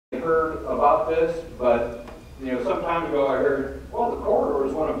heard about this, but some time ago I heard, well, the corridor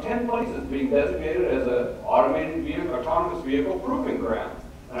is one of 10 places being designated as an autonomous vehicle proving ground.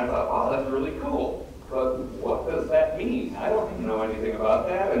 And I thought, wow, that's really cool. But what does that mean? I don't know anything about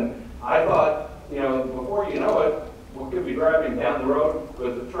that. And I thought, before you know it, we could be driving down the road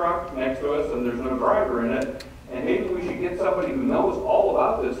with a truck next to us and there's no driver in it. And maybe we should get somebody who knows all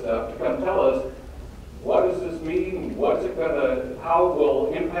about this stuff to come tell us, what does this mean? What's it how it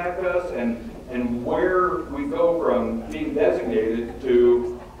will impact us, and where we go from being designated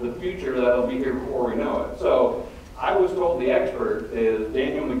to the future that'll be here before we know it. So I was told the expert is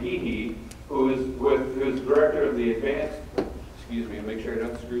Daniel McGehee, who's director of the make sure I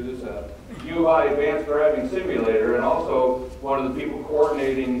don't screw this up, UI Advanced Driving Simulator, and also one of the people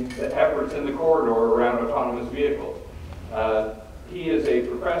coordinating the efforts in the corridor around autonomous vehicles. He is a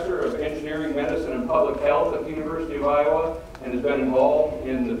professor of engineering, medicine, and public health at the University of Iowa, and has been involved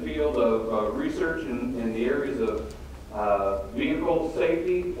in the field of research in the areas of vehicle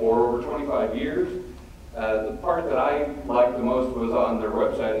safety for over 25 years. The part that I liked the most was on their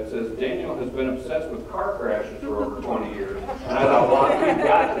website. It says, Daniel has been obsessed with car crashes for over 20 years. And I thought, well, we've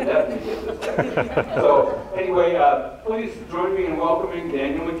got to definitely get this guy. So anyway, please join me in welcoming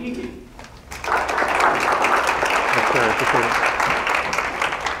Daniel McGehee.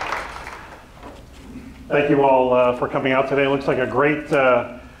 Thank you all for coming out today. It looks like a great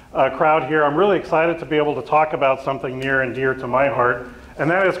crowd here. I'm really excited to be able to talk about something near and dear to my heart, and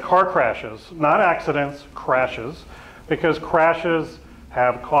that is car crashes. Not accidents, crashes, because crashes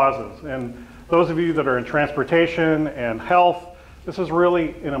have causes. And those of you that are in transportation and health, this is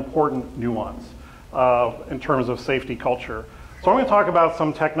really an important nuance in terms of safety culture. So I'm going to talk about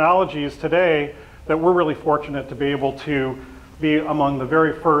some technologies today that we're really fortunate to be able to be among the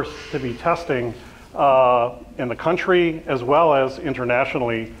very first to be testing in the country as well as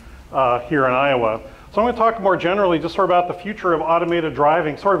internationally here in Iowa. So I'm going to talk more generally just sort of about the future of automated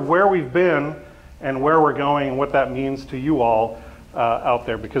driving, sort of where we've been and where we're going and what that means to you all out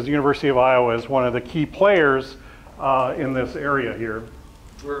there, because the University of Iowa is one of the key players in this area here.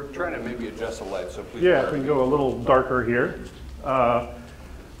 We're trying to maybe adjust the light, so please. Yeah, we can go a little darker here.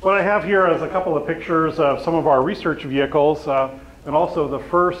 What I have here is a couple of pictures of some of our research vehicles and also the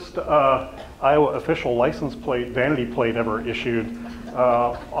first Iowa official license plate, vanity plate ever issued,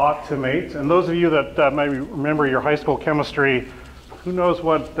 Optimate. And those of you that maybe remember your high school chemistry, who knows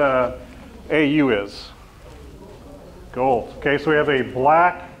what AU is? Gold. Okay, so we have a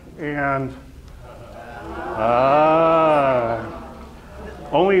black and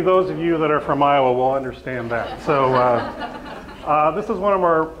only those of you that are from Iowa will understand that. So this is one of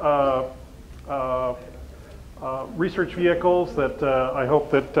our research vehicles that I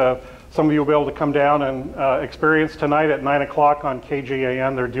hope that some of you will be able to come down and experience tonight at 9 o'clock on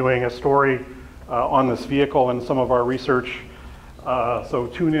KJAN. They're doing a story on this vehicle and some of our research.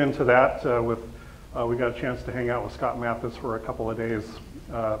 So tune in to that. We got a chance to hang out with Scott Mathis for a couple of days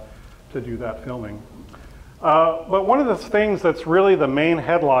to do that filming. But one of the things that's really the main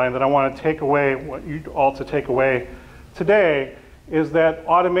headline that I want to take away, what you all to take away today, is that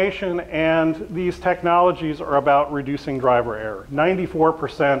automation and these technologies are about reducing driver error.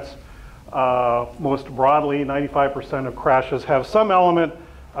 94%, most broadly, 95% of crashes have some element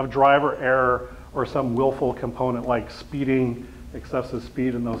of driver error or some willful component like speeding, excessive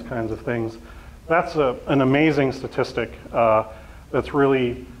speed, and those kinds of things. That's an amazing statistic that's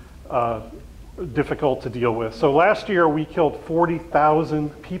really difficult to deal with. So last year we killed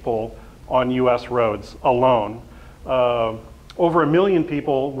 40,000 people on US roads alone. Over 1 million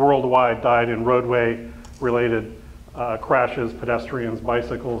people worldwide died in roadway-related crashes, pedestrians,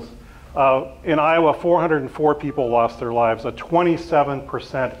 bicycles. In Iowa, 404 people lost their lives, a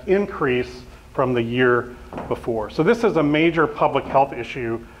 27% increase from the year before. So this is a major public health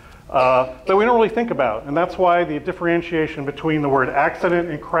issue that we don't really think about, and that's why the differentiation between the word accident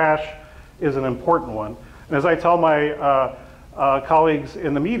and crash is an important one. And as I tell my colleagues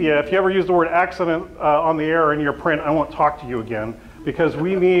in the media, if you ever use the word accident on the air in your print, I won't talk to you again, because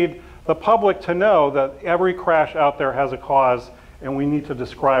we need the public to know that every crash out there has a cause, and we need to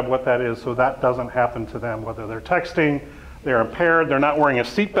describe what that is so that doesn't happen to them, whether they're texting, they're impaired, they're not wearing a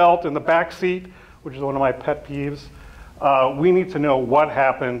seatbelt in the back seat, which is one of my pet peeves. We need to know what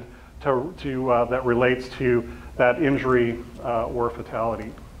happened that relates to that injury or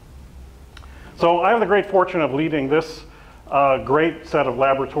fatality. So I have the great fortune of leading this great set of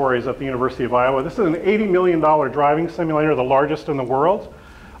laboratories at the University of Iowa. This is an $80 million driving simulator, the largest in the world.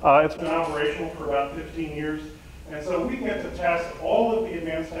 It's been operational for about 15 years. And so we get to test all of the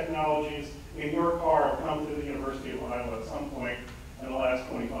advanced technologies in your car have come to the University of Iowa at some point. in the last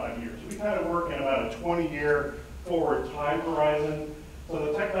 25 years. We kind of work in about a 20-year forward time horizon. So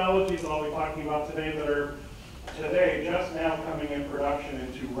the technologies that I'll be talking about today that are today just now coming in production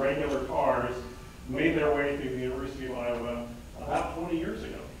into regular cars made their way through the University of Iowa about 20 years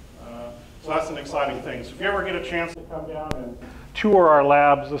ago. So that's an exciting thing. So if you ever get a chance to come down and tour our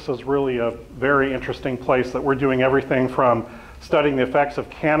labs, this is really a very interesting place that we're doing everything from studying the effects of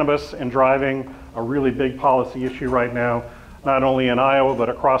cannabis in driving, a really big policy issue right now, not only in Iowa but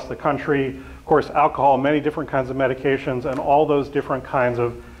across the country. Of course, alcohol, many different kinds of medications, and all those different kinds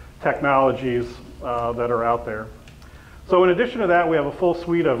of technologies that are out there. So in addition to that, we have a full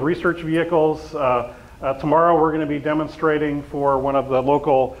suite of research vehicles. Tomorrow we're going to be demonstrating for one of the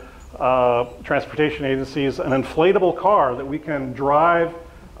local transportation agencies an inflatable car that we can drive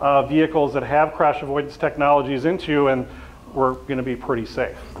vehicles that have crash avoidance technologies into, and we're going to be pretty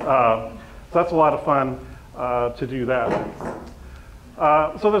safe. So that's a lot of fun to do that.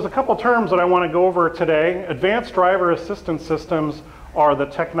 So there's a couple terms that I want to go over today. Advanced driver assistance systems are the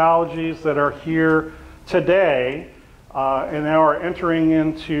technologies that are here today and now are entering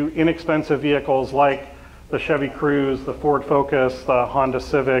into inexpensive vehicles like the Chevy Cruze, the Ford Focus, the Honda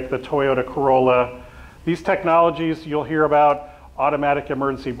Civic, the Toyota Corolla. These technologies you'll hear about: automatic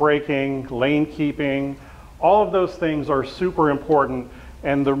emergency braking, lane keeping. All of those things are super important,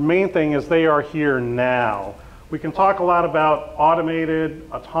 and the main thing is they are here now. We can talk a lot about automated,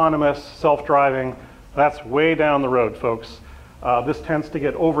 autonomous, self-driving. That's way down the road, folks. This tends to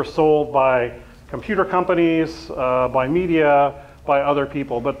get oversold by computer companies, by media, by other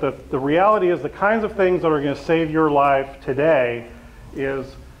people. But the reality is the kinds of things that are going to save your life today is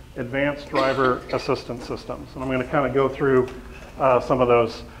advanced driver assistance systems. And I'm going to kind of go through some of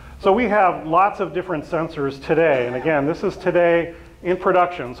those. So we have lots of different sensors today. And again, this is today in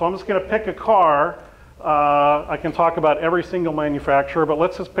production. So I'm just going to pick a car. I can talk about every single manufacturer, but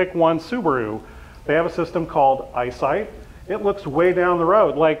let's just pick one, Subaru. They have a system called EyeSight. It looks way down the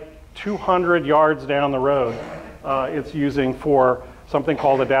road, like 200 yards down the road. It's using for something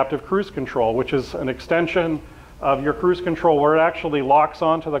called adaptive cruise control, which is an extension of your cruise control where it actually locks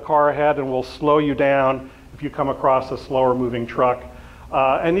onto the car ahead and will slow you down if you come across a slower moving truck.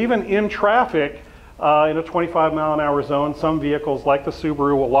 And even in traffic, in a 25-mile-an-hour zone, some vehicles like the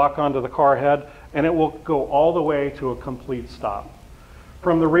Subaru will lock onto the car ahead and it will go all the way to a complete stop.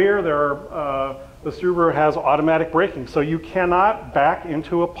 From the rear, the Subaru has automatic braking, so you cannot back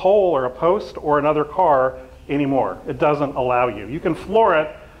into a pole or a post or another car anymore. It doesn't allow you. You can floor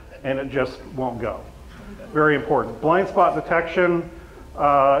it and it just won't go. Very important. Blind spot detection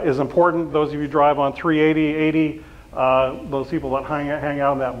is important. Those of you who drive on 380, 80, those people that hang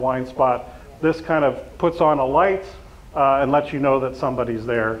out in that blind spot, this kind of puts on a light and lets you know that somebody's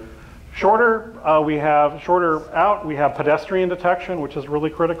there. Shorter out, we have pedestrian detection, which is really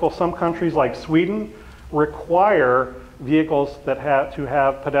critical. Some countries like Sweden require vehicles that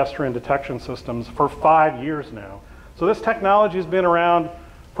have pedestrian detection systems for 5 years now. So this technology has been around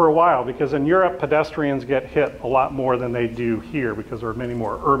for a while, because in Europe, pedestrians get hit a lot more than they do here because there are many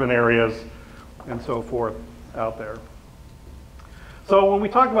more urban areas and so forth out there. So when we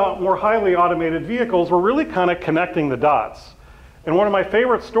talk about more highly automated vehicles, we're really kind of connecting the dots. And one of my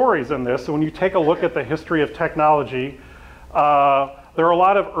favorite stories in this, when you take a look at the history of technology, there are a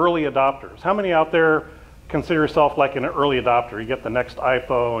lot of early adopters. How many out there consider yourself like an early adopter? You get the next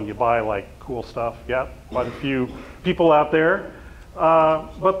iPhone, you buy like cool stuff. Yeah, quite a few people out there.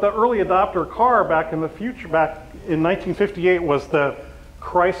 But the early adopter car back in the future, back in 1958, was the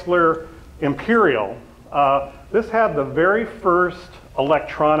Chrysler Imperial. This had the very first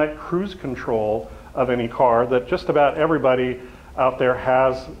electronic cruise control of any car that just about everybody out there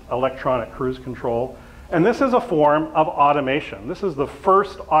has electronic cruise control. And this is a form of automation. This is the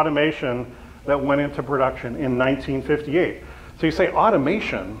first automation that went into production in 1958. So you say,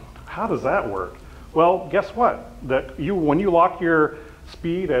 automation, how does that work? Well, guess what? When you lock your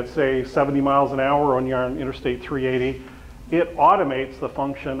speed at, say, 70 miles an hour when you're on Interstate 380, it automates the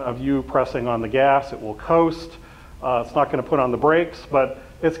function of you pressing on the gas. It will coast. It's not going to put on the brakes, but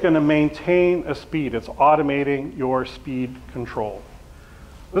it's going to maintain a speed. It's automating your speed control.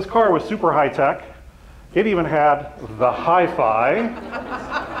 This car was super high tech. It even had the hi-fi.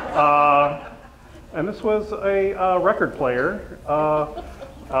 And this was a record player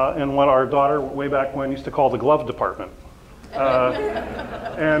in what our daughter way back when used to call the glove department.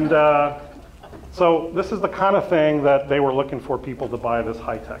 So this is the kind of thing that they were looking for people to buy, this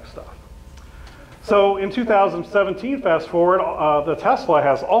high-tech stuff. So in 2017, fast forward, the Tesla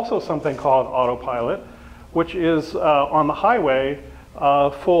has also something called autopilot, which is on the highway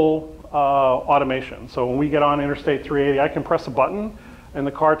full automation. So when we get on Interstate 380, I can press a button and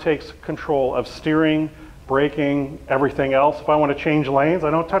the car takes control of steering, braking, everything else. If I want to change lanes,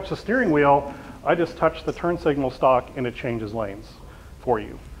 I don't touch the steering wheel, I just touch the turn signal stalk and it changes lanes for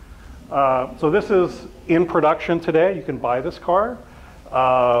you. So this is in production today. You can buy this car.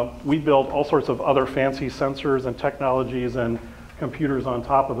 We build all sorts of other fancy sensors and technologies and computers on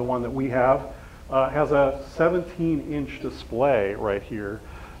top of the one that we have. It has a 17-inch display right here.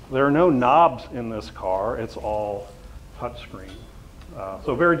 There are no knobs in this car. It's all touchscreen.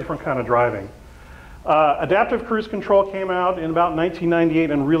 So very different kind of driving. Adaptive cruise control came out in about 1998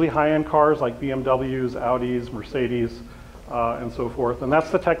 in really high-end cars like BMWs, Audis, Mercedes, and so forth. And that's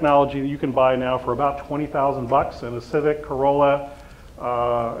the technology that you can buy now for about 20,000 bucks in a Civic, Corolla,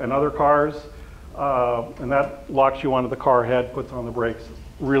 and other cars. And that locks you onto the car head, puts on the brakes.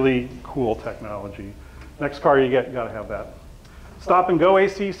 Really cool technology. Next car you get, you gotta have that. Stop and go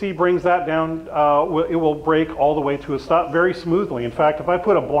ACC brings that down. It will brake all the way to a stop very smoothly. In fact, if I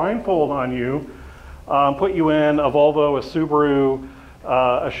put a blindfold on you, put you in a Volvo, a Subaru,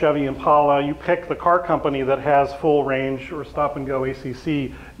 a Chevy Impala, you pick the car company that has full range or stop and go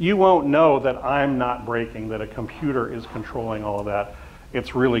ACC, you won't know that I'm not braking, that a computer is controlling all of that.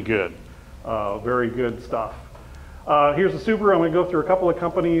 It's really good, very good stuff. Here's the Subaru. I'm going to go through a couple of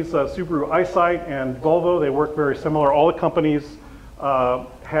companies, Subaru Eyesight and Volvo. They work very similar. All the companies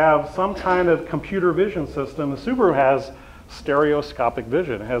have some kind of computer vision system. The Subaru has stereoscopic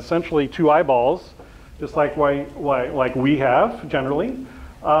vision. It has essentially two eyeballs, just like we have generally.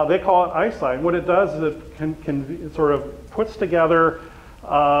 They call it Eyesight. What it does is it sort of puts together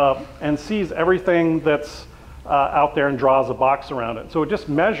and sees everything that's out there and draws a box around it. So it just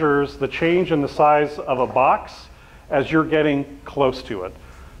measures the change in the size of a box as you're getting close to it.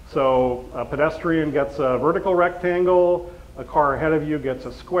 So a pedestrian gets a vertical rectangle, a car ahead of you gets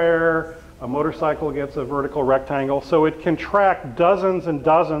a square, a motorcycle gets a vertical rectangle. So it can track dozens and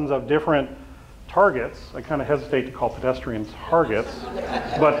dozens of different targets. I kind of hesitate to call pedestrians targets,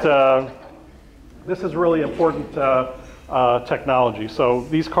 but this is really important technology. So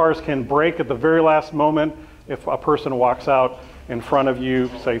these cars can brake at the very last moment. If a person walks out in front of you,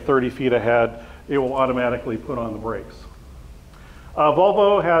 say 30 feet ahead, it will automatically put on the brakes.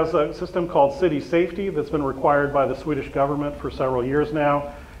 Volvo has a system called City Safety that's been required by the Swedish government for several years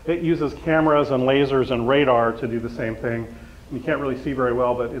now. It uses cameras and lasers and radar to do the same thing. You can't really see very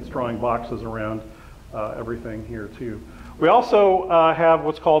well, but it's drawing boxes around everything here too. We also have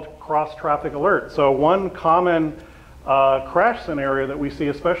what's called cross-traffic alert. So one common crash scenario that we see,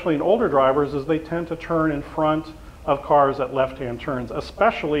 especially in older drivers, is they tend to turn in front of cars at left-hand turns,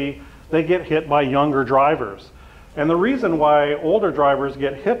 especially they get hit by younger drivers. And the reason why older drivers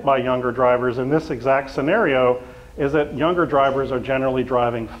get hit by younger drivers in this exact scenario is that younger drivers are generally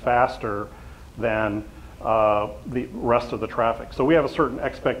driving faster than the rest of the traffic. So we have a certain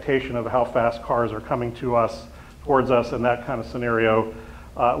expectation of how fast cars are coming towards us in that kind of scenario.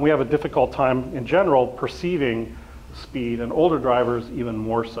 We have a difficult time in general perceiving speed, and older drivers even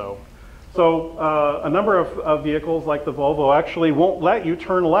more so. So a number of vehicles like the Volvo actually won't let you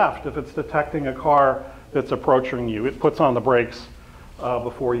turn left if it's detecting a car that's approaching you. It puts on the brakes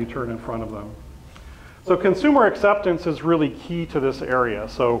before you turn in front of them. So consumer acceptance is really key to this area.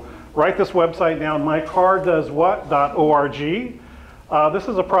 So write this website down, mycardoeswhat.org. This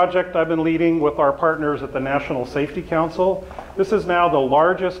is a project I've been leading with our partners at the National Safety Council. This is now the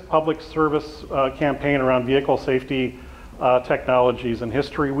largest public service campaign around vehicle safety technologies in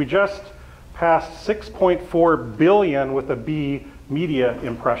history. We just passed 6.4 billion with a B media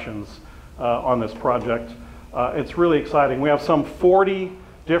impressions on this project. It's really exciting. We have some 40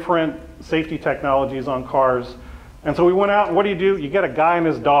 different safety technologies on cars. And so we went out, and what do? You get a guy and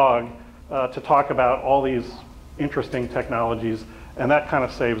his dog to talk about all these interesting technologies, and that kind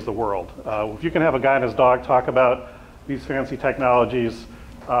of saves the world. If you can have a guy and his dog talk about these fancy technologies,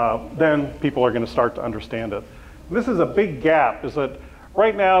 then people are going to start to understand it. And this is a big gap, is that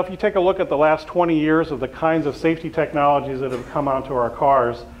right now, if you take a look at the last 20 years of the kinds of safety technologies that have come onto our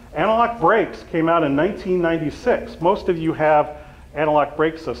cars, analog brakes came out in 1996. Most of you have analog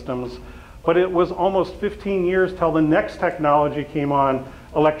brake systems, but it was almost 15 years till the next technology came on,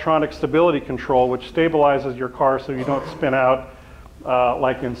 electronic stability control, which stabilizes your car so you don't spin out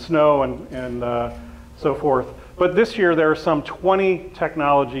like in snow and so forth. But this year there are some 20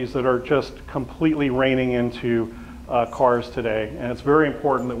 technologies that are just completely reigning into cars today, and it's very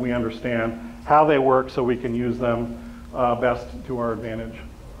important that we understand how they work so we can use them best to our advantage.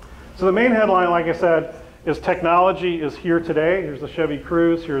 So the main headline, like I said, is technology is here today. Here's the Chevy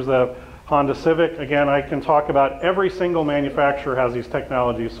Cruze, here's the Honda Civic. Again, I can talk about every single manufacturer has these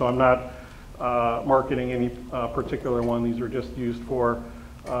technologies, so I'm not marketing any particular one. These are just used for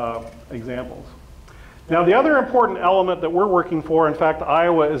examples. Now, the other important element that we're working for, in fact,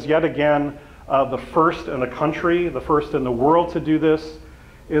 Iowa is yet again the first in the country, the first in the world to do this,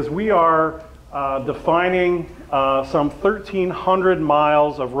 is we are defining some 1,300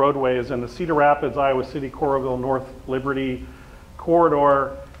 miles of roadways in the Cedar Rapids, Iowa City, Coralville, North Liberty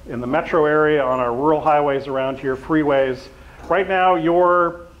corridor, in the metro area, on our rural highways around here, freeways. Right now,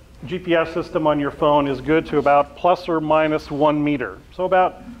 your GPS system on your phone is good to about plus or minus 1 meter, so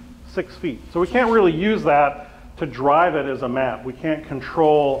about 6 feet. So we can't really use that to drive it as a map. We can't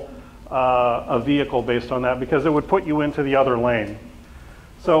control a vehicle based on that because it would put you into the other lane.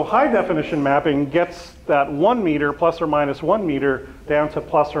 So high definition mapping gets that 1 meter, plus or minus 1 meter, down to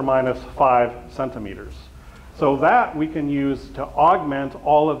plus or minus 5 centimeters. So that we can use to augment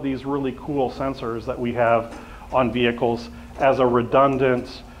all of these really cool sensors that we have on vehicles as a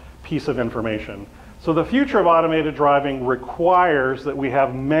redundant piece of information. So the future of automated driving requires that we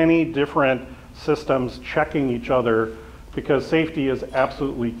have many different systems checking each other because safety is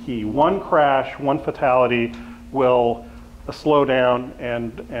absolutely key. One crash, one fatality will slow down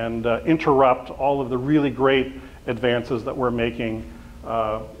and interrupt all of the really great advances that we're making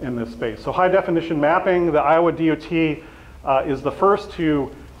in this space. So high definition mapping, the Iowa DOT is the first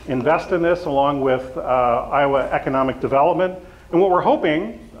to invest in this along with Iowa Economic Development. And what we're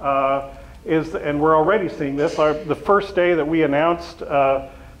hoping is, and we're already seeing this, the first day that we announced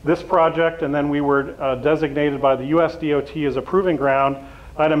this project and then we were designated by the US DOT as a proving ground,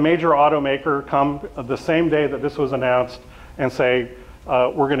 I had a major automaker come the same day that this was announced and say,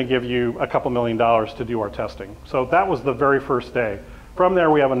 we're going to give you a couple $1 million to do our testing. So that was the very first day. From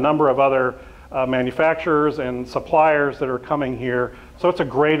there, we have a number of other manufacturers and suppliers that are coming here. So it's a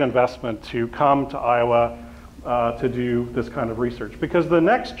great investment to come to Iowa to do this kind of research. Because the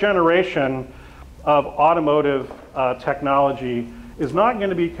next generation of automotive technology is not going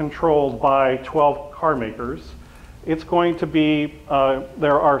to be controlled by 12 car makers. It's going to be,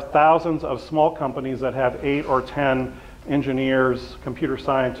 there are thousands of small companies that have 8 or 10 engineers, computer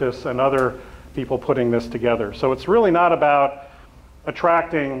scientists, and other people putting this together. So it's really not about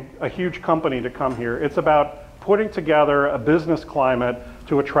attracting a huge company to come here. It's about putting together a business climate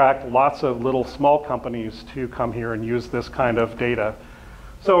to attract lots of little small companies to come here and use this kind of data.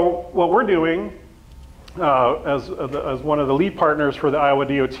 So what we're doing as one of the lead partners for the Iowa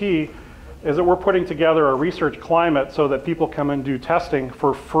DOT is that we're putting together a research climate so that people come and do testing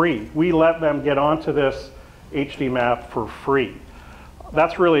for free. We let them get onto this HD map for free.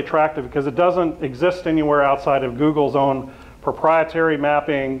 That's really attractive because it doesn't exist anywhere outside of Google's own proprietary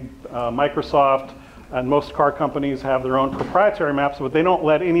mapping. Microsoft and most car companies have their own proprietary maps, but they don't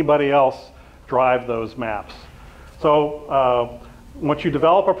let anybody else drive those maps. So once you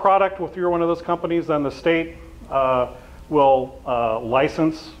develop a product if you're one of those companies, then the state will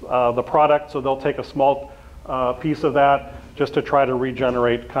license the product, so they'll take a small piece of that just to try to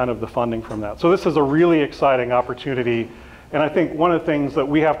regenerate kind of the funding from that. So this is a really exciting opportunity, and I think one of the things that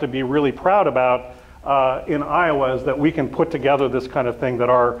we have to be really proud about in Iowa is that we can put together this kind of thing, that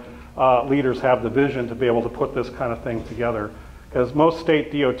our leaders have the vision to be able to put this kind of thing together, because most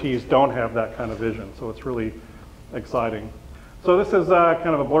state DOTs don't have that kind of vision, so it's really exciting. So this is kind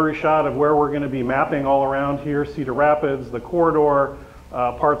of a blurry shot of where we're going to be mapping all around here: Cedar Rapids, the corridor,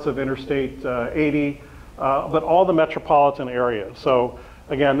 parts of Interstate 80, but all the metropolitan areas. So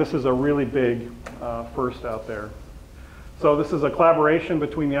again, this is a really big first out there. So this is a collaboration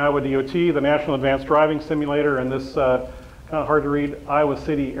between the Iowa DOT, the National Advanced Driving Simulator, and this kind of hard to read Iowa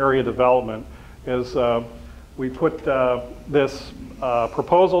City Area Development. We put this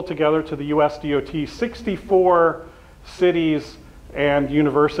proposal together to the US DOT. 64 cities and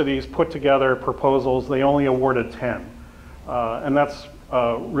universities put together proposals. They only awarded 10. And that's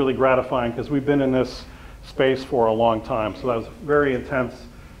really gratifying because we've been in this space for a long time. So that was very intense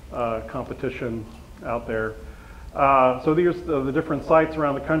competition out there. So these are the different sites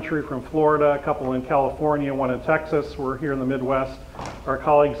around the country, from Florida, a couple in California, one in Texas. We're here in the Midwest. Our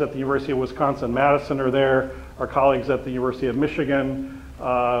colleagues at the University of Wisconsin-Madison are there. Our colleagues at the University of Michigan,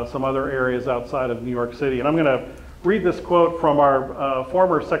 some other areas outside of New York City. And I'm going to read this quote from our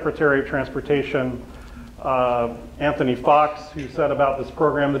former Secretary of Transportation, Anthony Fox, who said about this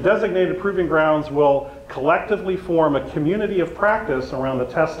program: "The designated proving grounds will collectively form a community of practice around the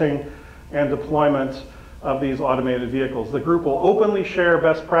testing and deployment of these automated vehicles. The group will openly share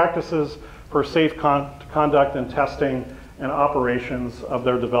best practices for safe conduct and testing and operations of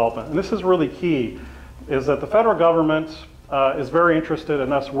their development." And this is really key, is that the federal government is very interested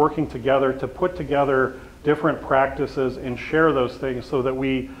in us working together to put together different practices and share those things so that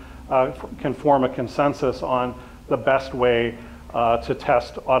we can form a consensus on the best way to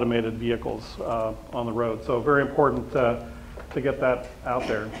test automated vehicles on the road. So very important to get that out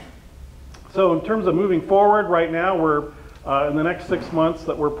there. So in terms of moving forward, right now we're in the next 6 months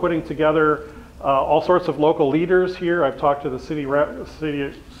that we're putting together all sorts of local leaders here. I've talked to the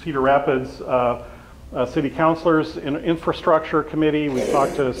Cedar Rapids City Councilors in Infrastructure Committee. We've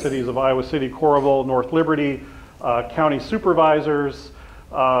talked to cities of Iowa City, Coralville, North Liberty, county supervisors.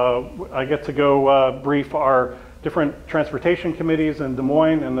 I get to go brief our different transportation committees in Des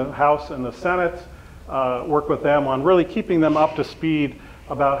Moines and the House and the Senate, work with them on really keeping them up to speed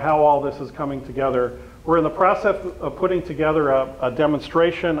about how all this is coming together. We're in the process of putting together a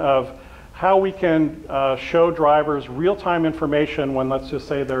demonstration of how we can show drivers real-time information when, let's just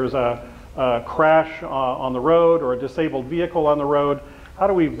say, there's a crash on the road or a disabled vehicle on the road. How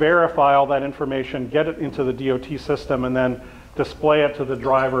do we verify all that information, get it into the DOT system, and then display it to the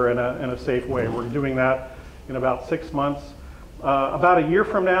driver in a safe way? We're doing that in about 6 months. About a year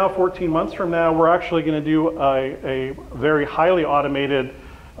from now, 14 months from now, we're actually going to do a very highly automated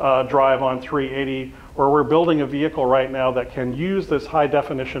drive on 380, where we're building a vehicle right now that can use this high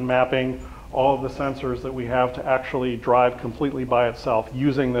definition mapping, all of the sensors that we have, to actually drive completely by itself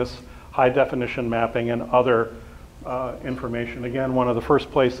using this high definition mapping and other information. Again, one of the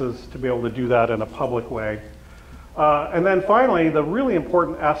first places to be able to do that in a public way. And then finally, the really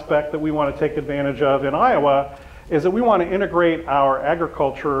important aspect that we want to take advantage of in Iowa is that we want to integrate our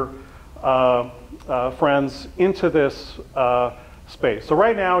agriculture friends into this space. So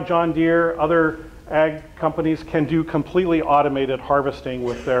right now, John Deere, other ag companies can do completely automated harvesting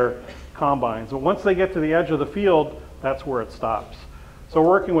with their combines. But once they get to the edge of the field, that's where it stops. So we're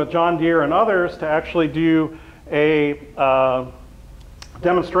working with John Deere and others to actually do a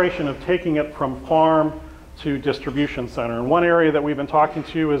demonstration of taking it from farm to distribution center. And one area that we've been talking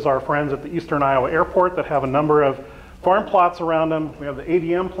to is our friends at the Eastern Iowa Airport that have a number of farm plots around them. We have the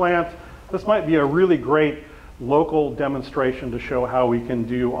ADM plant. This might be a really great local demonstration to show how we can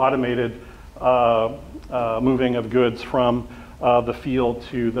do automated moving of goods from the field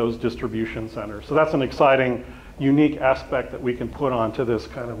to those distribution centers. So that's an exciting, unique aspect that we can put onto this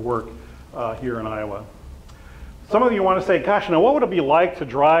kind of work here in Iowa. Some of you want to say, gosh, now what would it be like to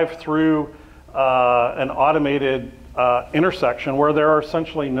drive through an automated intersection where there are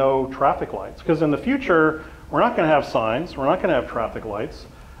essentially no traffic lights? Because in the future, we're not going to have signs, we're not going to have traffic lights.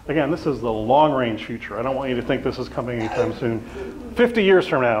 Again, this is the long-range future. I don't want you to think this is coming anytime soon. 50 years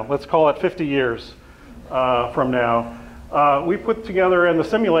from now, let's call it 50 years from now. We put together in the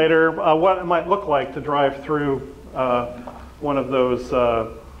simulator what it might look like to drive through one of those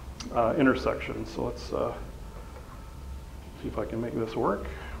intersections. So let's see if I can make this work.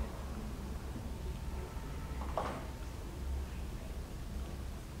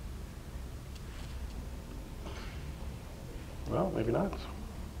 Well, maybe not.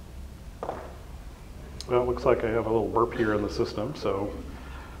 Well, it looks like I have a little burp here in the system, so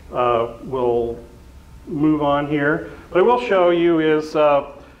we'll move on here. What I will show you is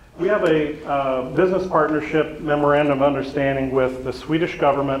we have a business partnership memorandum of understanding with the Swedish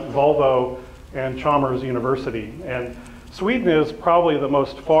government, Volvo, and Chalmers University. And Sweden is probably the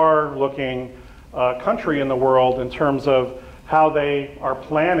most far-looking country in the world in terms of how they are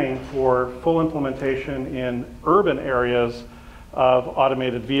planning for full implementation in urban areas of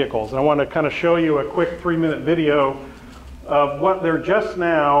automated vehicles. And I want to kind of show you a quick 3-minute video of what they're just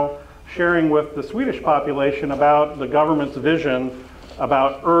now sharing with the Swedish population about the government's vision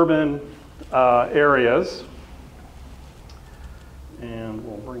about urban areas. And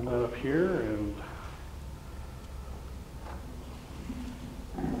we'll bring that up here. And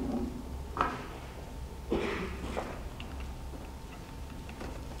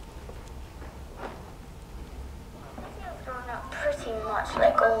much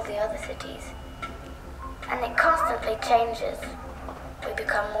like all the other cities, and it constantly changes. We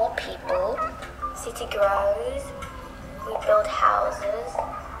become more people, city grows, we build houses,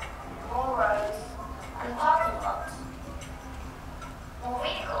 more roads and parking lots, more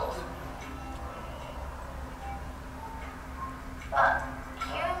vehicles. But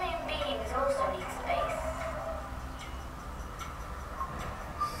human beings also need space.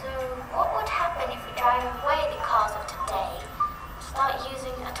 So what would happen if we drive away the cars of today? Start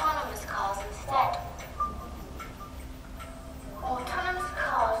using autonomous cars instead. Autonomous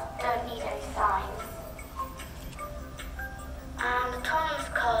cars don't need any signs. And autonomous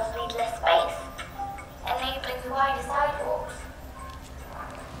cars need less space, enabling wider sidewalks.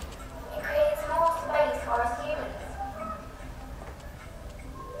 It creates more space for us humans.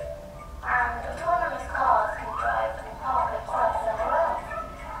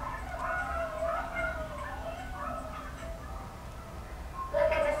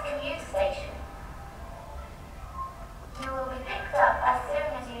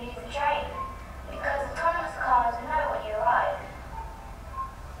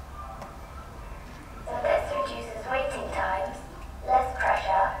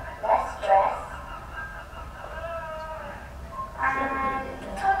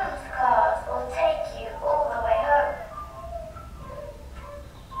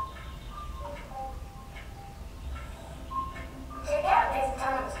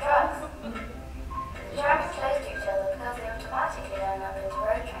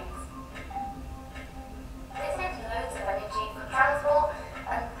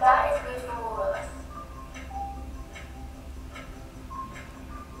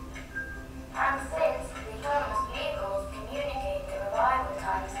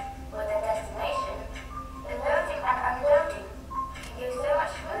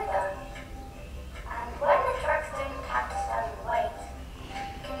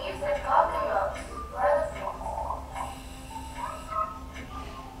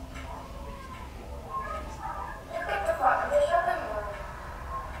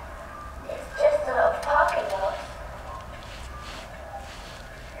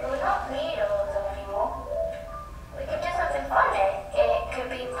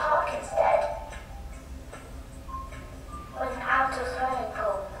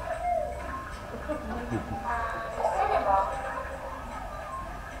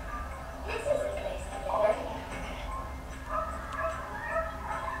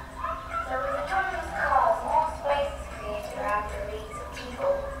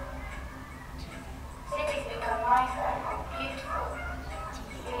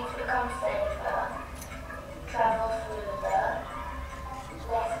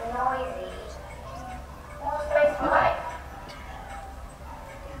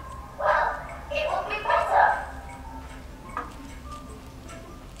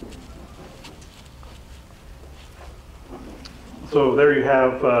 So there you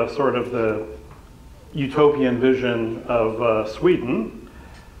have sort of the utopian vision of Sweden,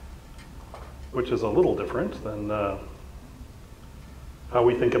 which is a little different than how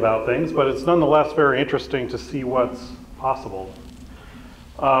we think about things, but it's nonetheless very interesting to see what's possible.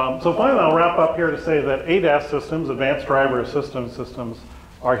 So finally, I'll wrap up here to say that ADAS systems, advanced driver assistance systems,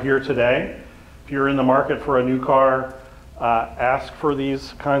 are here today. If you're in the market for a new car, ask for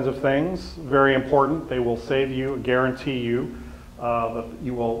these kinds of things. Very important. They will save you, guarantee you that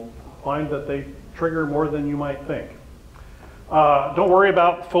you will find that they trigger more than you might think. Don't worry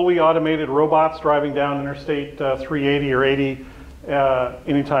about fully automated robots driving down Interstate 380 or 80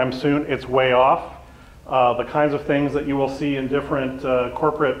 anytime soon. It's way off. The kinds of things that you will see in different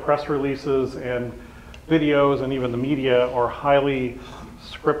corporate press releases and videos and even the media are highly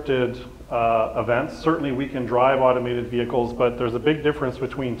scripted events. Certainly we can drive automated vehicles, but there's a big difference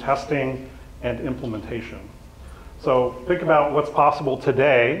between testing and implementation. So think about what's possible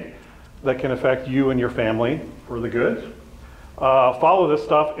today that can affect you and your family for the good. Follow this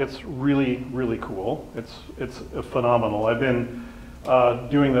stuff. It's really, really cool. It's phenomenal. I've been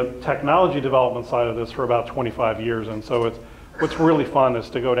doing the technology development side of this for about 25 years, and so what's really fun is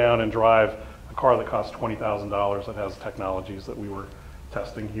to go down and drive a car that costs $20,000 that has technologies that we were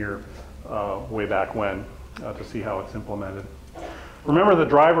testing here way back when to see how it's implemented. Remember, the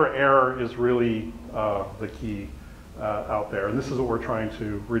driver error is really the key out there, and this is what we're trying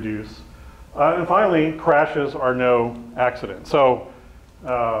to reduce. And finally, crashes are no accident. So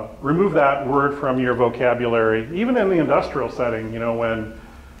remove that word from your vocabulary. Even in the industrial setting, you know, when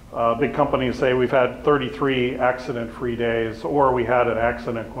big companies say we've had 33 accident-free days, or we had an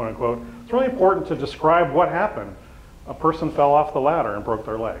accident, quote unquote, it's really important to describe what happened. A person fell off the ladder and broke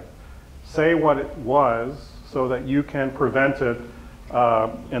their leg. Say what it was so that you can prevent it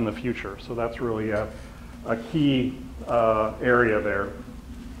in the future. So that's really a key area there.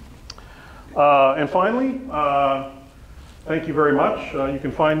 And finally, thank you very much. You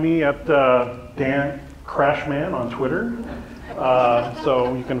can find me at Dan Crashman on Twitter.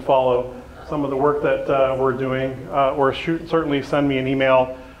 So you can follow some of the work that we're doing, or certainly send me an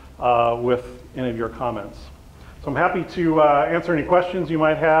email with any of your comments. So I'm happy to answer any questions you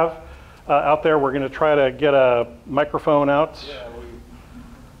might have out there. We're going to try to get a microphone out. Yeah,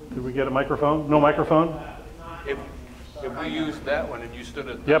 Did we get a microphone? No microphone? If we used that one and you stood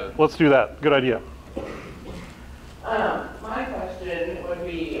at the... Yep, let's do that. Good idea. My question would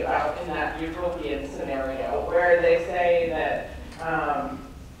be about in that utopian scenario where they say that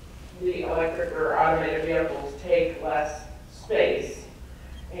the electric or automated vehicles take less space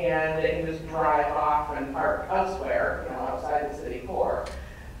and they can just drive off and park elsewhere, you know, outside the city core.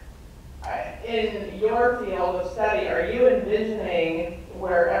 In your field of study, are you envisioning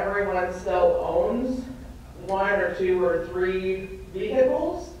where everyone still owns one or two or three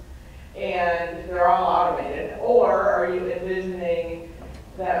vehicles and they're all automated, or are you envisioning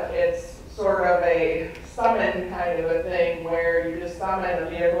that it's sort of a summon kind of a thing where you just summon a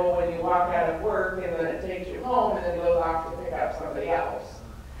vehicle when you walk out of work and then it takes you home and then goes off to pick up somebody else?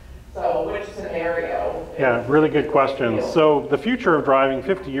 So which scenario? Yeah, really good question. So the future of driving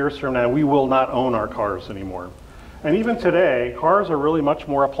 50 years from now, we will not own our cars anymore. And even today, cars are really much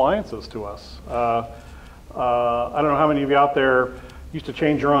more appliances to us. I don't know how many of you out there used to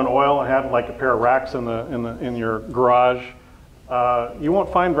change your own oil and had like a pair of racks in your garage. You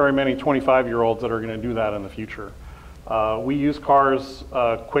won't find very many 25-year-olds that are going to do that in the future. We use cars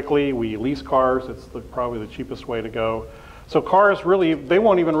quickly. We lease cars. It's probably the cheapest way to go. So cars really, they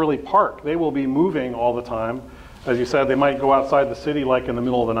won't even really park. They will be moving all the time. As you said, they might go outside the city like in the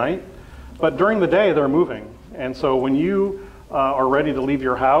middle of the night. But during the day, they're moving. And so when you are ready to leave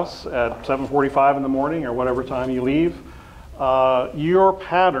your house at 7:45 in the morning or whatever time you leave, your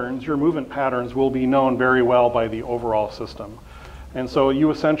patterns, your movement patterns will be known very well by the overall system. And so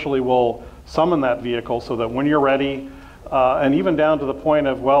you essentially will summon that vehicle so that when you're ready, and even down to the point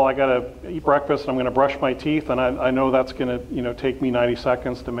of, well, I got to eat breakfast and I'm going to brush my teeth and I know that's going to take me 90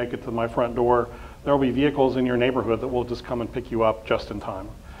 seconds to make it to my front door. There will be vehicles in your neighborhood that will just come and pick you up just in time,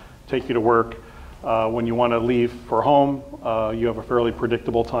 take you to work. When you want to leave for home, you have a fairly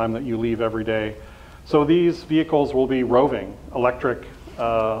predictable time that you leave every day. So these vehicles will be roving, electric,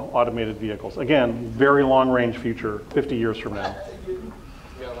 automated vehicles. Again, very long-range future, 50 years from now.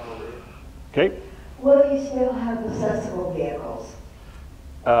 Okay. Will you still have accessible vehicles?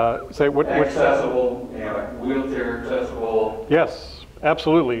 Say what? Accessible, wheelchair accessible. Yes,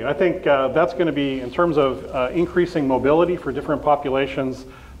 absolutely. I think that's going to be, in terms of increasing mobility for different populations,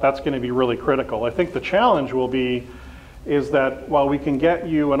 that's going to be really critical. I think the challenge will be is that while we can get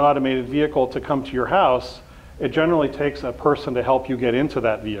you an automated vehicle to come to your house, it generally takes a person to help you get into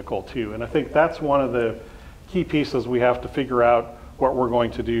that vehicle too. And I think that's one of the key pieces we have to figure out what we're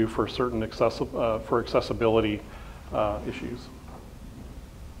going to do for certain accessibility issues.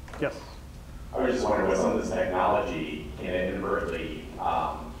 Yes? I was just wondering, with some of this technology, can it inadvertently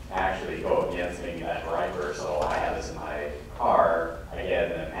actually go against maybe that driver? So I have this in my car, I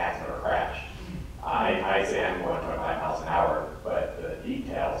get in an accident or crash. I say I'm going 25 miles an hour, but the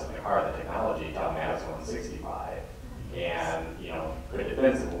details in the car, the technology tell me I was going 65. And, good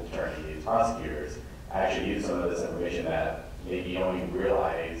defense attorneys, prosecutors, actually use some of this information that maybe you don't even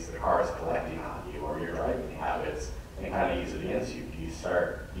realize the car is collecting on you or your driving habits, and kind of use it against you. Do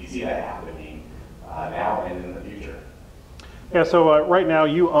you see that happening now and in the future? Yeah, so right now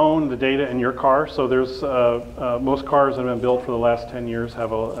you own the data in your car. So there's most cars that have been built for the last 10 years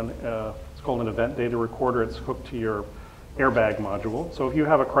have it's called an event data recorder. It's hooked to your airbag module. So if you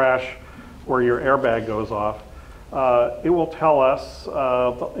have a crash where your airbag goes off, it will tell us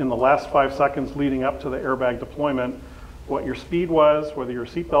in the last 5 seconds leading up to the airbag deployment what your speed was, whether your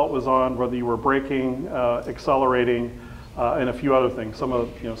seatbelt was on, whether you were braking, accelerating, and a few other things.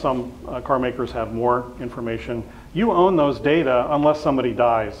 Some car makers have more information. You own those data unless somebody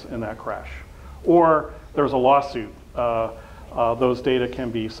dies in that crash, or there's a lawsuit. Those data can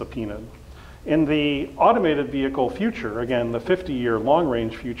be subpoenaed. In the automated vehicle future, again, the 50-year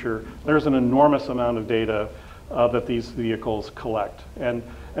long-range future, there's an enormous amount of data that these vehicles collect. And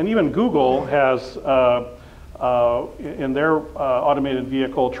even Google has, in their automated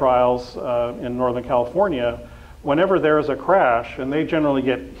vehicle trials in Northern California, whenever there is a crash, and they generally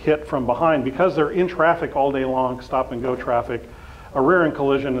get hit from behind, because they're in traffic all day long, stop and go traffic, a rear-end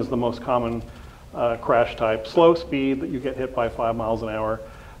collision is the most common crash type. Slow speed, that you get hit by 5 miles an hour.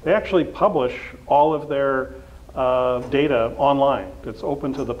 They actually publish all of their data online. It's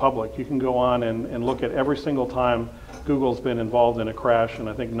open to the public. You can go on and look at every single time Google's been involved in a crash, and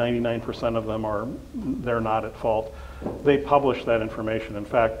I think 99% of them they're not at fault. They publish that information. In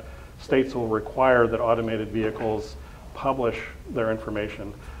fact, states will require that automated vehicles publish their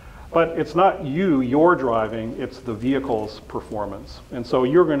information. But it's not you're driving, it's the vehicle's performance. And so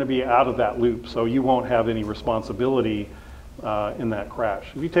you're going to be out of that loop, so you won't have any responsibility in that crash.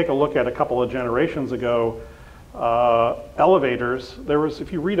 If you take a look at a couple of generations ago, elevators,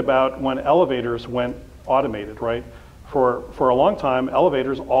 if you read about when elevators went automated, right? For a long time,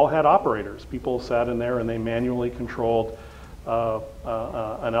 elevators all had operators. People sat in there and they manually controlled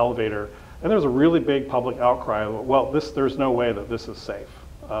an elevator. And there was a really big public outcry. Well, there's no way that this is safe.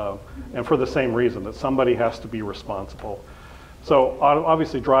 And for the same reason, that somebody has to be responsible. So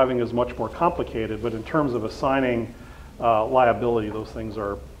obviously driving is much more complicated, but in terms of assigning liability, those things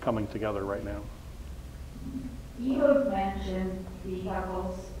are coming together right now. You have mentioned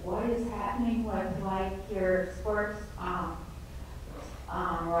vehicles. What is happening with like your sports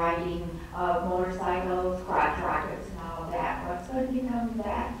riding of motorcycles, crotch rockets, and all of that? What's going to become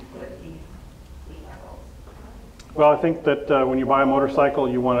back with these vehicles? Well, I think that when you buy a motorcycle,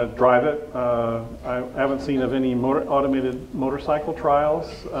 you want to drive it. I haven't seen of any automated motorcycle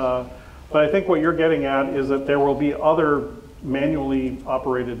trials, but I think what you're getting at is that there will be other manually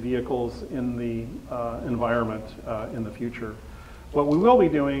operated vehicles in the environment in the future. What we will be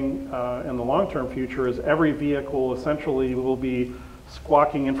doing in the long-term future is every vehicle essentially will be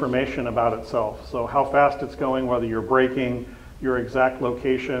squawking information about itself. So how fast it's going, whether you're braking, your exact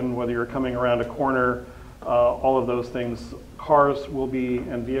location, whether you're coming around a corner, all of those things. Cars will be,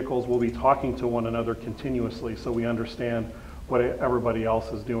 and vehicles will be talking to one another continuously, so we understand what everybody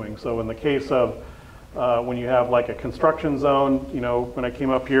else is doing. So in the case of when you have like a construction zone, when I came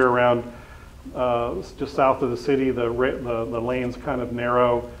up here around just south of the city, the lanes kind of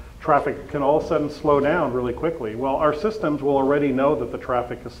narrow, traffic can all of a sudden slow down really quickly. Well, our systems will already know that the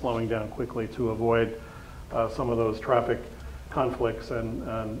traffic is slowing down quickly to avoid some of those traffic conflicts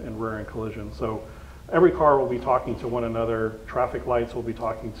and rear-end collisions. So every car will be talking to one another, traffic lights will be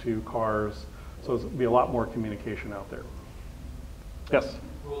talking to cars, so there'll be a lot more communication out there. Yes?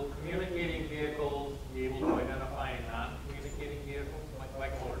 Will communicating vehicles be able to identify non-communicating vehicles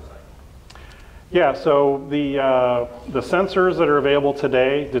like a motorcycle? Yeah, so the sensors that are available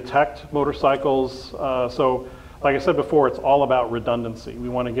today detect motorcycles. So like I said before, it's all about redundancy. We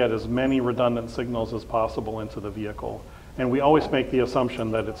want to get as many redundant signals as possible into the vehicle. And we always make the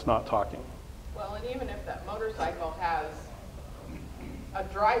assumption that it's not talking. Well, and even if that motorcycle has a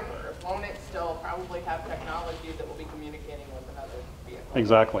driver, won't it still probably have technology that will be communicating with another vehicle?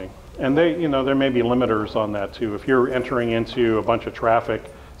 Exactly. And there may be limiters on that too. If you're entering into a bunch of traffic,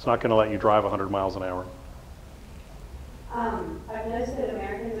 it's not going to let you drive 100 miles an hour. I've noticed that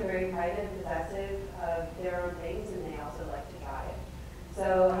Americans are very pride and possessive of their own things, and they also like to drive.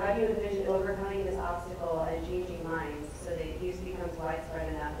 So how do you envision overcoming this obstacle and changing minds so that use becomes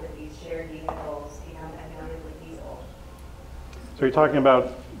widespread enough that these shared vehicles become economically feasible? So you're talking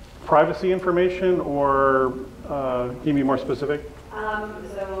about privacy information, or can you be more specific?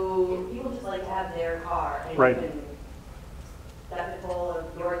 So people just like to have their car, and Right. you can stuff it full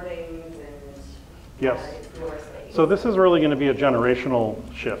of your things, and Yes. it's your space. So this is really going to be a generational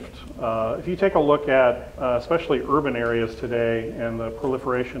shift. If you take a look at especially urban areas today and the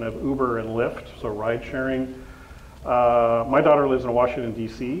proliferation of Uber and Lyft, so ride sharing. My daughter lives in Washington,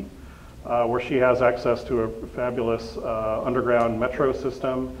 D.C., where she has access to a fabulous underground metro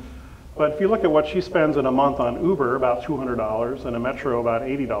system. But if you look at what she spends in a month on Uber, about $200, and a metro, about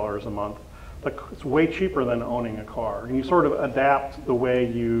 $80 a month, it's way cheaper than owning a car. And you sort of adapt the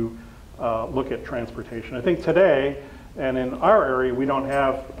way you look at transportation. I think today, and in our area, we don't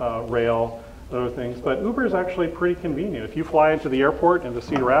have rail, other things, but Uber is actually pretty convenient. If you fly into the airport into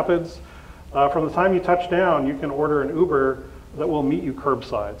Cedar Rapids, from the time you touch down, you can order an Uber that will meet you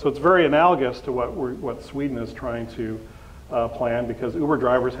curbside. So it's very analogous to what Sweden is trying to plan, because Uber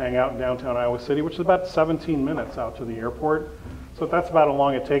drivers hang out in downtown Iowa City, which is about 17 minutes out to the airport. So that's about how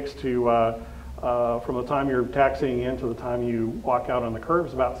long it takes to, from the time you're taxiing in to the time you walk out on the curb,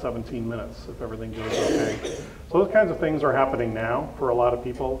 is about 17 minutes if everything goes okay. So those kinds of things are happening now for a lot of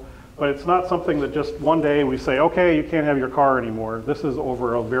people, but it's not something that just one day we say, okay, you can't have your car anymore. This is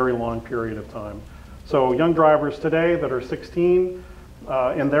over a very long period of time. So young drivers today that are 16,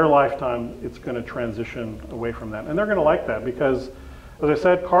 in their lifetime, it's going to transition away from that. And they're going to like that because, as I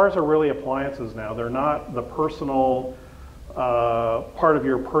said, cars are really appliances now. They're not the personal, part of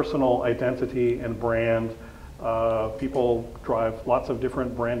your personal identity and brand. People drive lots of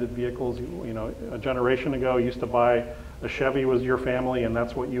different branded vehicles. You know, a generation ago, you used to buy a Chevy was your family, and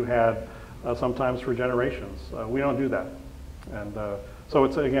that's what you had sometimes for generations. We don't do that. And so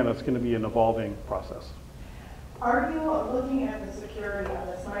it's, again, it's going to be an evolving process. Are you looking at the security of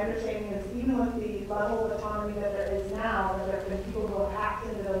this? My understanding is even with the level of autonomy that there is now, that there have been people who have hacked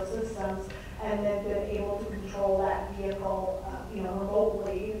into those systems and then been able to control that vehicle,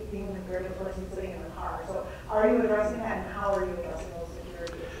 remotely, even compared to the person sitting in the car. So are you addressing that, and how are you addressing those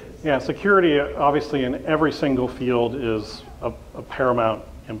security issues? Yeah, security obviously in every single field is of paramount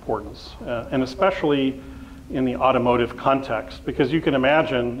importance, and especially in the automotive context, because you can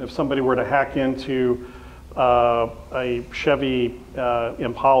imagine if somebody were to hack into a Chevy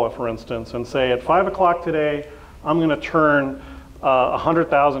Impala, for instance, and say at 5 o'clock today, I'm going to turn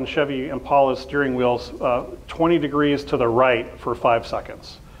 100,000 Chevy Impala steering wheels 20 degrees to the right for 5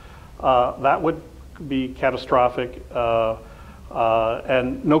 seconds. That would be catastrophic,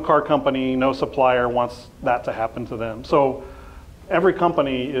 and no car company, no supplier wants that to happen to them. So every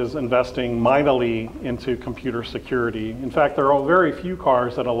company is investing mightily into computer security. In fact, there are very few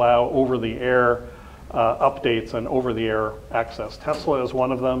cars that allow over-the-air updates and over-the-air access. Tesla is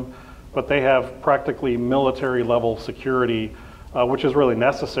one of them, but they have practically military-level security, which is really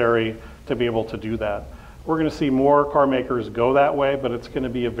necessary to be able to do that. We're going to see more car makers go that way, but it's going to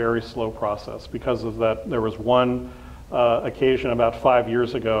be a very slow process because of that. There was one occasion about 5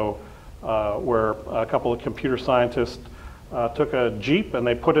 years ago where a couple of computer scientists took a Jeep and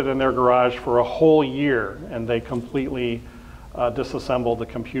they put it in their garage for a whole year, and they completely disassembled the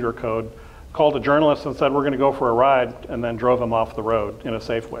computer code, called a journalist and said, we're going to go for a ride, and then drove him off the road in a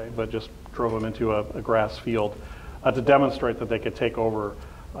safe way, but just drove him into a grass field to demonstrate that they could take over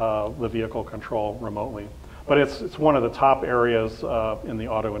the vehicle control remotely. But it's one of the top areas in the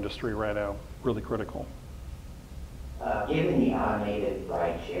auto industry right now, really critical. Given the automated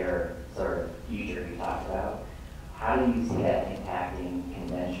rideshare sort of future you talked about, how do you see that impacting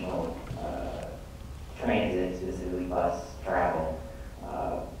conventional transit, specifically bus travel,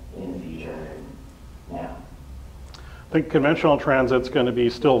 in the future now? I think conventional transit's going to be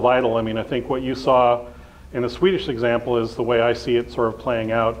still vital. I mean, I think what you saw in the Swedish example is the way I see it sort of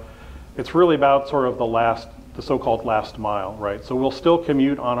playing out. It's really about sort of the so-called last mile, right? So we'll still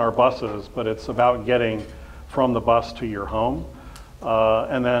commute on our buses, but it's about getting from the bus to your home.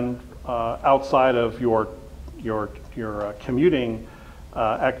 And then outside of your commuting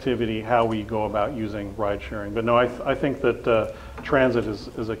activity, how we go about using ride sharing. But no, I think that transit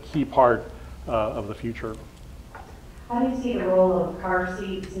is a key part of the future. How do you see the role of car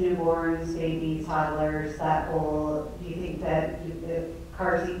seats, newborns, babies, toddlers, do you think that the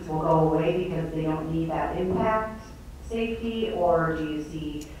car seats will go away because they don't need that impact safety, or do you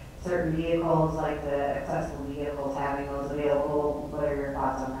see certain vehicles like the accessible vehicles having those available? What are your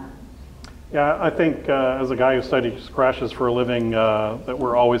thoughts on that? Yeah, I think as a guy who studies crashes for a living, that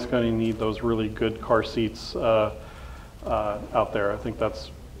we're always going to need those really good car seats out there. I think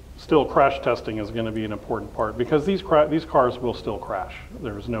that's still crash testing is going to be an important part because these cars will still crash.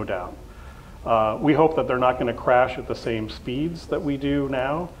 There's no doubt. We hope that they're not going to crash at the same speeds that we do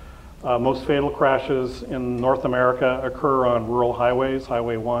now. Most fatal crashes in North America occur on rural highways,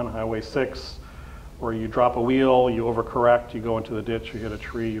 Highway 1, Highway 6, where you drop a wheel, you overcorrect, you go into the ditch, you hit a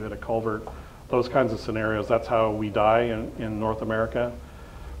tree, you hit a culvert. Those kinds of scenarios, that's how we die in North America.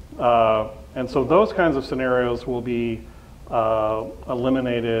 And so those kinds of scenarios will be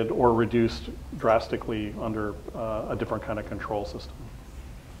eliminated or reduced drastically under a different kind of control system.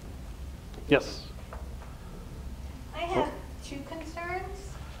 Yes? I have two concerns.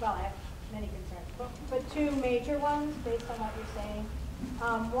 Well, I have many concerns, but two major ones based on what you're saying.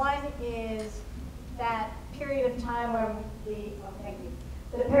 One is that period of time where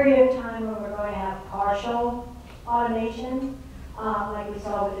the period of time when we're going to have partial automation, like we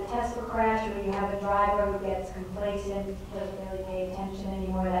saw with the Tesla crash, where you have a driver who gets complacent, doesn't really pay attention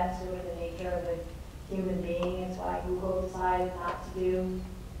anymore. That's sort of the nature of a human being. It's why Google decided not to do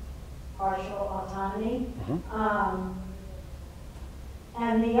partial autonomy.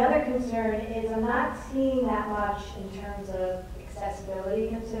 And the other concern is I'm not seeing that much in terms of accessibility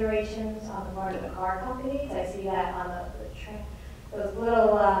considerations on the part of the car companies. I see that on those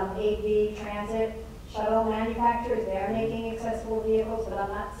little AV transit shuttle manufacturers. They're making accessible vehicles, but I'm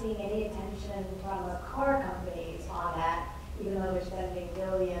not seeing any attention from the car companies on that, even though they're spending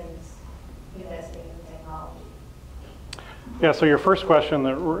billions investing in technology. Yeah, so your first question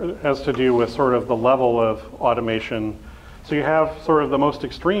that has to do with sort of the level of automation. So you have sort of the most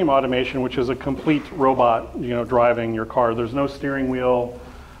extreme automation, which is a complete robot, driving your car. There's no steering wheel,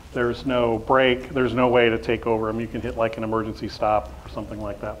 there's no brake, there's no way to take over them. You can hit like an emergency stop or something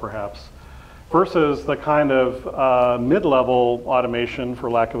like that, perhaps. Versus the kind of mid-level automation,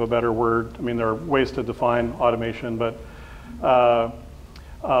 for lack of a better word. I mean, there are ways to define automation, but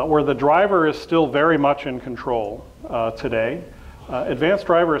where the driver is still very much in control today. Advanced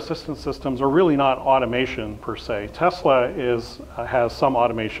driver assistance systems are really not automation per se. Tesla has some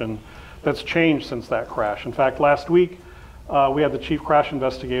automation that's changed since that crash. In fact, last week we had the chief crash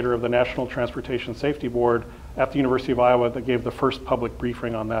investigator of the National Transportation Safety Board at the University of Iowa that gave the first public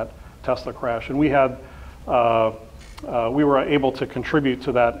briefing on that Tesla crash. And we were able to contribute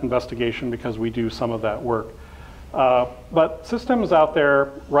to that investigation because we do some of that work. But systems out there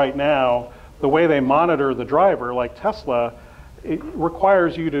right now, the way they monitor the driver, like Tesla, it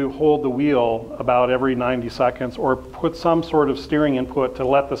requires you to hold the wheel about every 90 seconds or put some sort of steering input to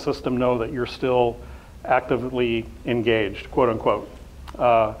let the system know that you're still actively engaged, quote unquote.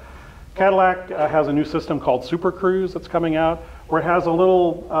 Cadillac has a new system called Super Cruise that's coming out, where it has a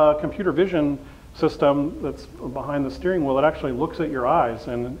little computer vision system that's behind the steering wheel that actually looks at your eyes.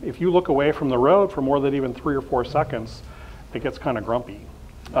 And if you look away from the road for more than even 3 or 4 seconds, it gets kind of grumpy.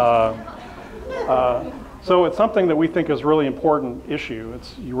 So it's something that we think is a really important issue.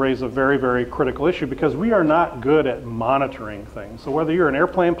 You raise a very, very critical issue because we are not good at monitoring things. So whether you're an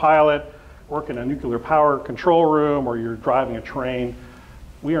airplane pilot, work in a nuclear power control room, or you're driving a train,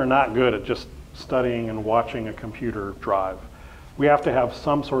 we are not good at just studying and watching a computer drive. We have to have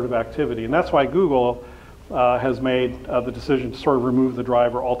some sort of activity. And that's why Google has made the decision to sort of remove the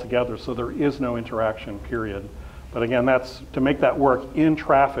driver altogether, so there is no interaction, period. But again, that's to make that work in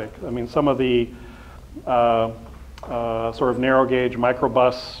traffic. I mean, some of the sort of narrow gauge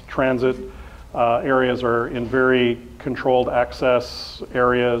microbus transit areas are in very controlled access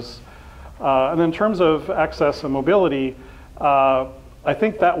areas. And then in terms of access and mobility, I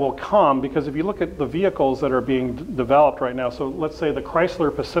think that will come because if you look at the vehicles that are being developed right now, so let's say the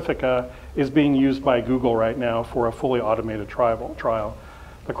Chrysler Pacifica is being used by Google right now for a fully automated trial.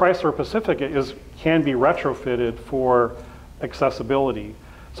 The Chrysler Pacifica can be retrofitted for accessibility.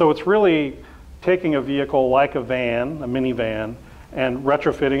 So it's really taking a vehicle like a van, a minivan, and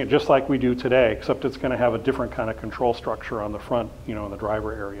retrofitting it just like we do today, except it's going to have a different kind of control structure on the front, in the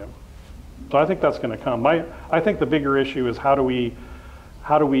driver area. So I think that's going to come. I think the bigger issue is how do we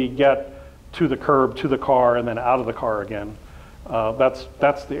get to the curb, to the car, and then out of the car again. That's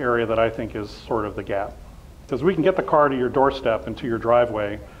the area that I think is sort of the gap. Because we can get the car to your doorstep and to your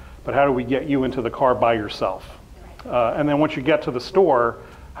driveway, but how do we get you into the car by yourself? And then once you get to the store,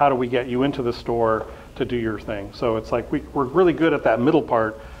 how do we get you into the store to do your thing? So it's like we're really good at that middle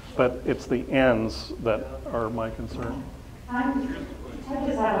part, but it's the ends that are my concern. I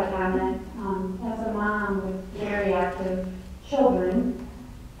just have a comment. As a mom with very active children,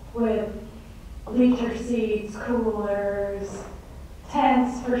 with bleacher seats, coolers,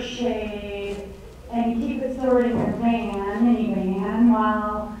 tents for shade, keep it stored in your minivan,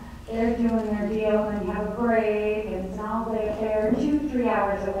 while they're doing their deal, and you have a break, and it's an all-day affair, 2-3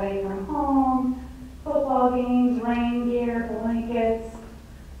 hours away from home, football games, rain gear, blankets.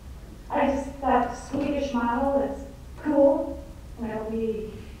 That Swedish model is cool, and it'll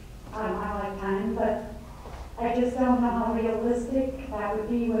be on my lifetime, but I just don't know how realistic that would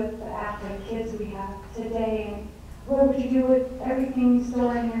be with the active kids we have today. And what would you do with everything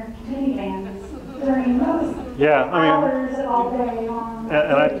stored in your minivans during those hours all day long?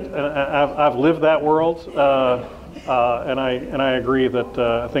 And I've lived that world, and I agree that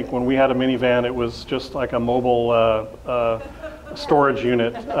I think when we had a minivan, it was just like a mobile storage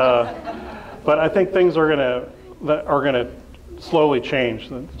unit. But I think things are gonna slowly change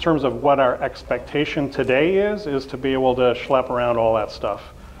in terms of what our expectation today is to be able to schlep around all that stuff.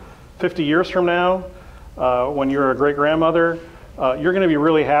 50 years from now, when you're a great grandmother, you're going to be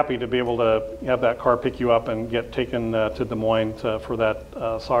really happy to be able to have that car pick you up and get taken to Des Moines for that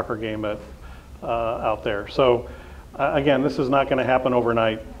soccer game out there. So again, this is not going to happen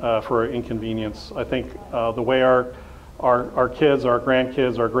overnight for inconvenience. I think the way our kids, our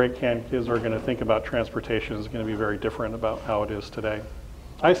grandkids, our great-grandkids are going to think about transportation is going to be very different about how it is today.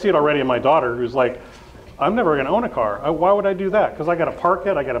 I see it already in my daughter, who's like, I'm never going to own a car. Why would I do that? Because I got to park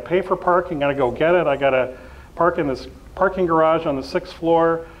it, I got to pay for parking, I got to go get it, I got to park in this parking garage on the 6th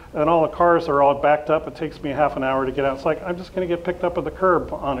floor, and all the cars are all backed up. It takes me half an hour to get out. It's like, I'm just going to get picked up at the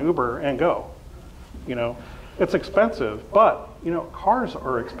curb on Uber and go. You know, it's expensive, but you know, cars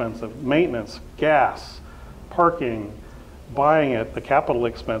are expensive. Maintenance, gas, parking, buying it, the capital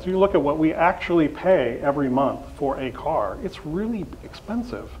expense. If you look at what we actually pay every month for a car, it's really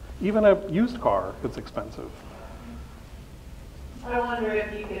expensive. Even a used car, it's expensive. I wonder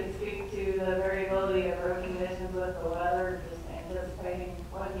if you could speak to the variability of road conditions with the weather, just anticipating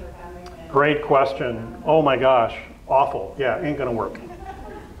when you're coming. Great question. Oh my gosh, awful. Yeah, ain't gonna work.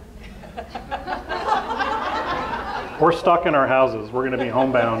 We're stuck in our houses. We're gonna be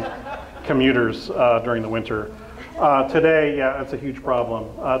homebound commuters during the winter. Today, yeah, it's a huge problem.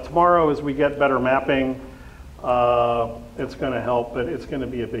 Tomorrow, as we get better mapping, it's going to help, but it's going to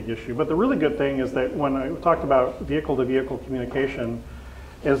be a big issue. But the really good thing is that when I talked about vehicle-to-vehicle communication,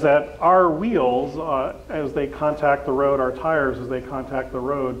 is that our wheels, as they contact the road, our tires as they contact the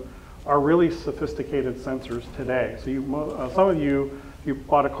road, are really sophisticated sensors today. So some of you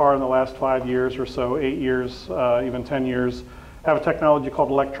bought a car in the last 5 years or so, 8 years, even 10 years, have a technology called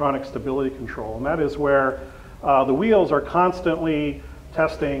electronic stability control, and that is where the wheels are constantly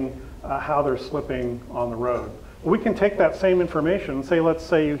testing how they're slipping on the road. We can take that same information and say, let's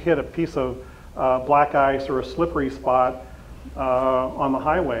say you hit a piece of black ice or a slippery spot on the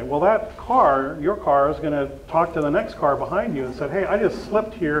highway. Well, that car, your car, is going to talk to the next car behind you and say, hey, I just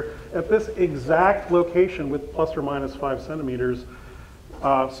slipped here at this exact location with plus or minus 5 centimeters.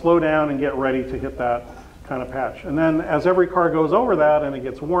 Slow down and get ready to hit that kind of patch. And then as every car goes over that and it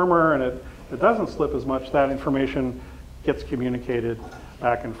gets warmer and it doesn't slip as much, that information gets communicated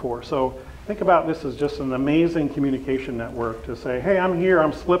back and forth. So think about this as just an amazing communication network to say, hey, I'm here,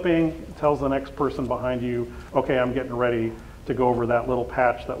 I'm slipping. It tells the next person behind you, okay, I'm getting ready to go over that little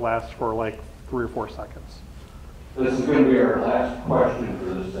patch that lasts for like 3 or 4 seconds. This is going to be our last question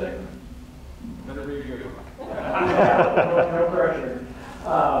for this segment. Better be good. No pressure.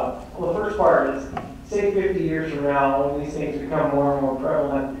 Well, the first part is, say 50 years from now, when these things become more and more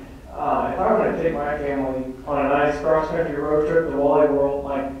prevalent, if I want to take my family on a nice cross-country road trip to Wally World,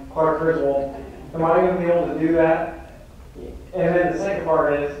 like Clark Griswold, am I going to be able to do that? And then the second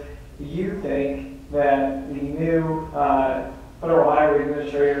part is, do you think that the new Federal Highway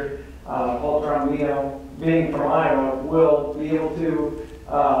Administrator, Paul Trombino, being from Iowa, will be able to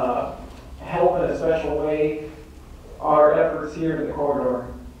help in a special way our efforts here in the corridor?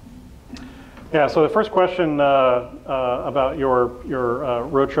 Yeah, so the first question about your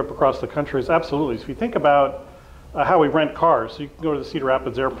road trip across the country is absolutely. So if you think about how we rent cars, so you can go to the Cedar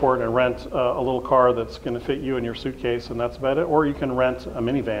Rapids Airport and rent a little car that's going to fit you in your suitcase and that's about it, or you can rent a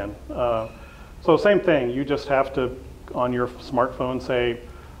minivan. So same thing, you just have to, on your smartphone, say,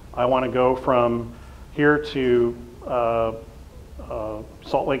 I want to go from here to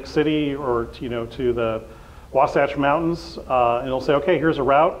Salt Lake City or to the Wasatch Mountains, and it'll say, okay, here's a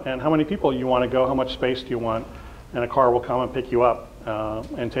route, and how many people you want to go, how much space do you want, and a car will come and pick you up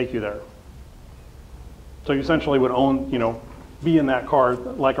and take you there. So you essentially would own, be in that car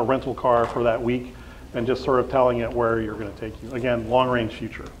like a rental car for that week, and just sort of telling it where you're going to take you. Again, long-range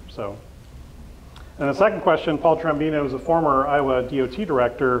future. So, and the second question, Paul Trombino is a former Iowa DOT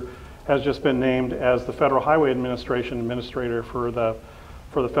director, has just been named as the Federal Highway Administration Administrator for the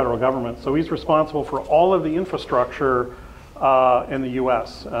for the federal government. So he's responsible for all of the infrastructure in the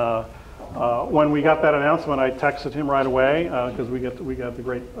U.S. When we got that announcement, I texted him right away because we got the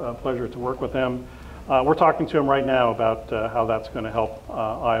great pleasure to work with him. We're talking to him right now about how that's going to help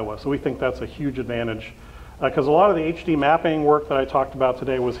Iowa. So we think that's a huge advantage because a lot of the HD mapping work that I talked about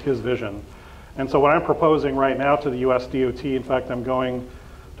today was his vision. And so what I'm proposing right now to the US DOT, in fact, I'm going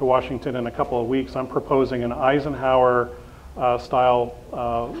to Washington in a couple of weeks, I'm proposing an Eisenhower style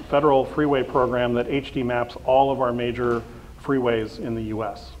federal freeway program that HD maps all of our major freeways in the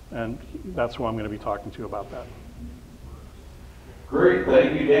US. And that's who I'm going to be talking to about that. Great,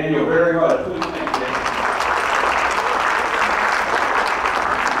 thank you, Daniel, very much. Please thank Daniel.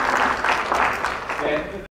 And